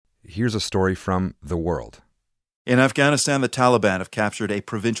here's a story from The World. In Afghanistan, the Taliban have captured a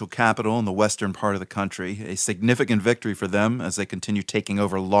provincial capital in the western part of the country, a significant victory for them as they continue taking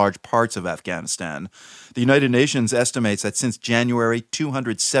over large parts of Afghanistan. The United Nations estimates that since January,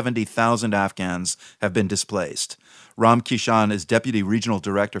 270,000 Afghans have been displaced. Ram Kishan is Deputy Regional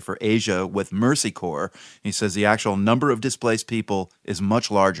Director for Asia with Mercy Corps. He says the actual number of displaced people is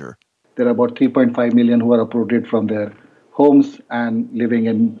much larger. There are about 3.5 million who are uprooted from their homes and living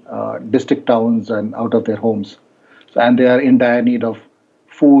in district towns and out of their homes. And they are in dire need of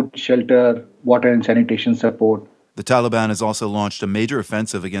food, shelter, water and sanitation support. The Taliban has also launched a major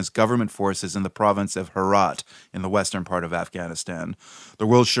offensive against government forces in the province of Herat in the western part of Afghanistan. The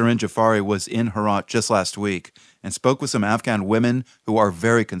world's Shirin Jafari was in Herat just last week and spoke with some Afghan women who are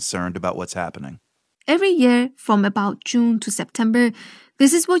very concerned about what's happening. Every year, from about June to September,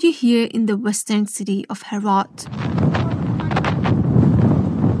 this is what you hear in the western city of Herat.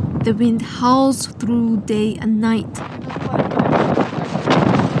 The wind howls through day and night.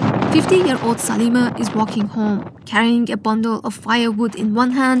 50-year-old Salima is walking home, carrying a bundle of firewood in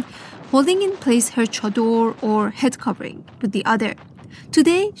one hand, holding in place her chador or head covering with the other.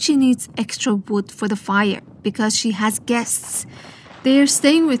 Today, she needs extra wood for the fire because she has guests. They are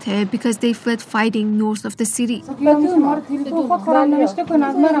staying with her because they fled fighting north of the city.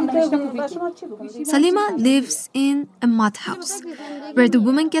 Salima lives in a mud house where the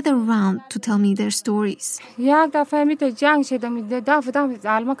women gather around to tell me their stories. We had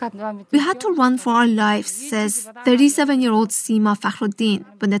to run for our lives, says 37-year-old Seema Fakhruddin,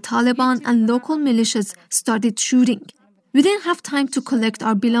 when the Taliban and local militias started shooting. We didn't have time to collect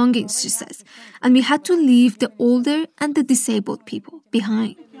our belongings, she says, and we had to leave the older and the disabled people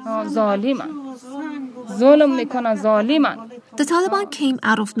behind. The Taliban came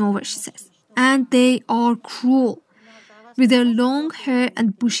out of nowhere, she says, and they are cruel. With their long hair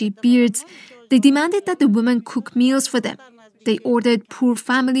and bushy beards, they demanded that the women cook meals for them. They ordered poor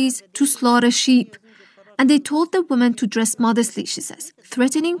families to slaughter sheep. And they told the women to dress modestly, she says,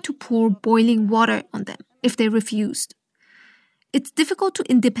 threatening to pour boiling water on them if they refused. It's difficult to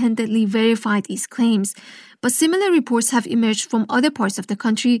independently verify these claims, but similar reports have emerged from other parts of the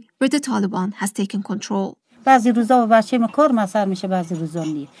country where the Taliban has taken control. Salima,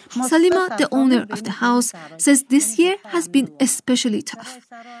 the owner of the house, says this year has been especially tough.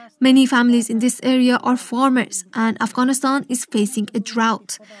 Many families in this area are farmers, and Afghanistan is facing a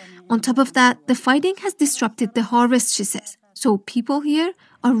drought. On top of that, the fighting has disrupted the harvest, she says, so people here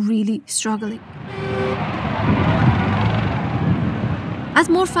are really struggling. As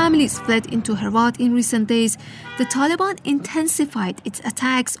more families fled into Herat in recent days, the Taliban intensified its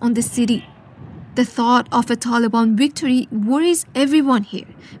attacks on the city. The thought of a Taliban victory worries everyone here,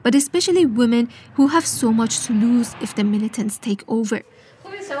 but especially women who have so much to lose if the militants take over.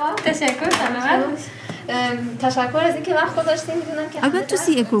 I went to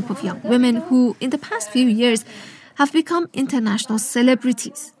see a group of young women who, in the past few years, have become international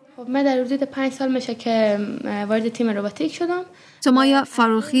celebrities. Somaya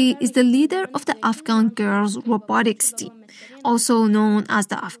Farooqi is the leader of the Afghan Girls Robotics Team, also known as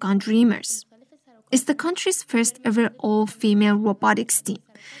the Afghan Dreamers. It's the country's first ever all-female robotics team.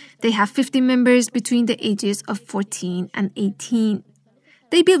 They have 50 members between the ages of 14 and 18.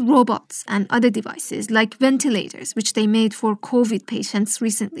 They build robots and other devices like ventilators, which they made for COVID patients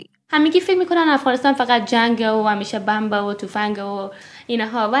recently. همگی فکر میکنن افغانستان فقط جنگ و همیشه بمب و تفنگ و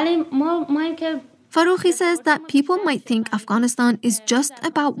اینها ولی ما که Farooqi says that people might think Afghanistan is just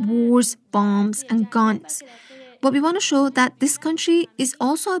about wars, bombs, and guns. But we want to show that this country is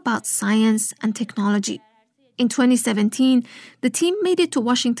also about science and technology. In 2017, the team made it to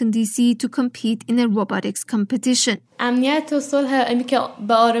Washington, D.C. to compete in a robotics competition. امنیت و صلح امی که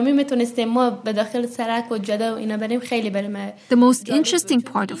به آرامی میتونستیم ما به داخل سرک و جاده و اینا بریم خیلی بریم. The most interesting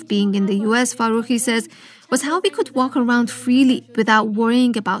part of being in the U.S., Farooqi says, was how we could walk around freely without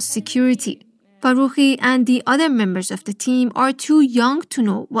worrying about security. Farooqi and the other members of the team are too young to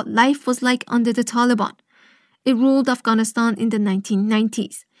know what life was like under the Taliban. It ruled Afghanistan in the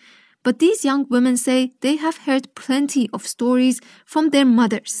 1990s. But these young women say they have heard plenty of stories from their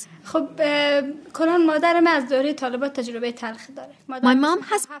mothers. My mom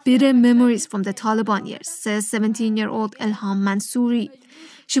has bitter memories from the Taliban years, says 17-year-old Elham Mansouri.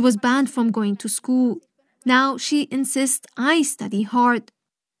 She was banned from going to school. Now she insists I study hard.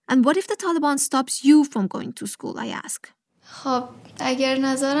 And what if the Taliban stops you from going to school, I ask.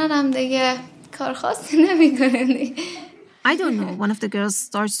 I don't know, one of the girls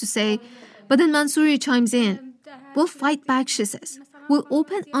starts to say, but then Mansouri chimes in. We'll fight back, she says. We'll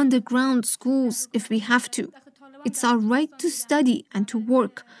open underground schools if we have to. It's our right to study and to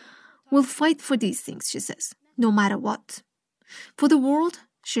work. We'll fight for these things, she says, no matter what. For the world,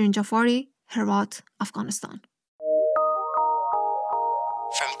 Shirin Jafari, Herat, Afghanistan.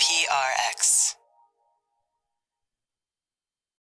 From PRX.